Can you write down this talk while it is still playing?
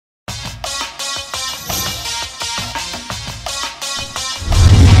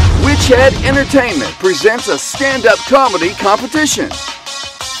Witchhead Entertainment presents a stand-up comedy competition.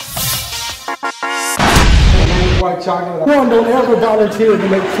 White chocolate. One don't ever volunteer to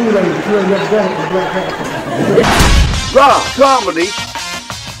make Kool-Aid if you ain't never done it with Black Panther. Raw comedy.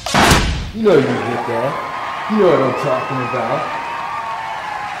 You know you get that. You know what I'm talking about.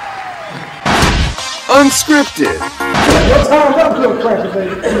 Unscripted. Your time's up, little cracker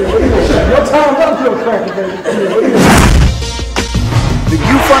baby. Your time's up, little cracker baby. The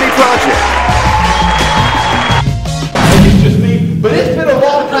You Funny Project. Maybe it's just me, but it's been a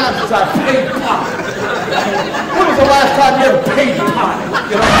long time since I paid Tommy. When was the last time you ever paid Tommy?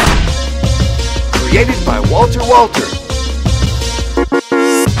 You know? Created by Walter.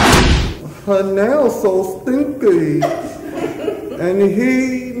 Her nails so stinky, and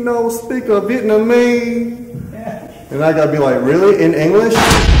he no speak of Vietnamese. And I gotta be like, really? In English?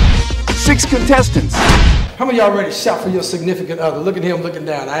 6 contestants. How many of y'all ready to shop for your significant other? Look at him looking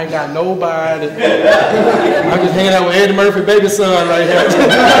down. I ain't got nobody. I'm just hanging out with Eddie Murphy, baby son right here.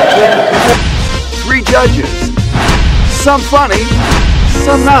 3 judges. Some funny,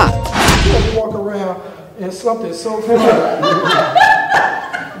 some not. You walk around and something so funny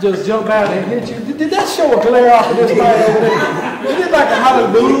just jump out and hit you. Did that show a glare off of this light over there? Is it like a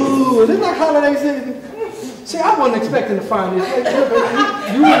holiday? Is it like holiday season? See, I wasn't expecting to find this.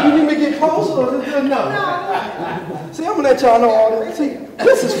 You need me to get closer or no? See, I'm gonna let y'all know all this. See,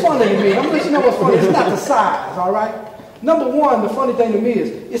 this is funny to me. I'm gonna let you know what's funny. It's not the size, all right? Number one, the funny thing to me is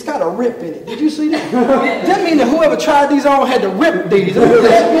it's got a rip in it. Did you see that? That means that whoever tried these on had to rip these.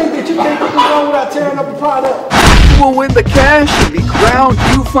 That means that you can't get these on without tearing up the product. Who will win the cash and be crowned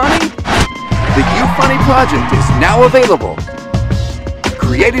You Funny? The You Funny Project is now available.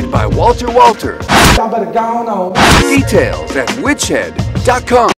 Created by Walter. Y'all better go on. Details at witchhead.com.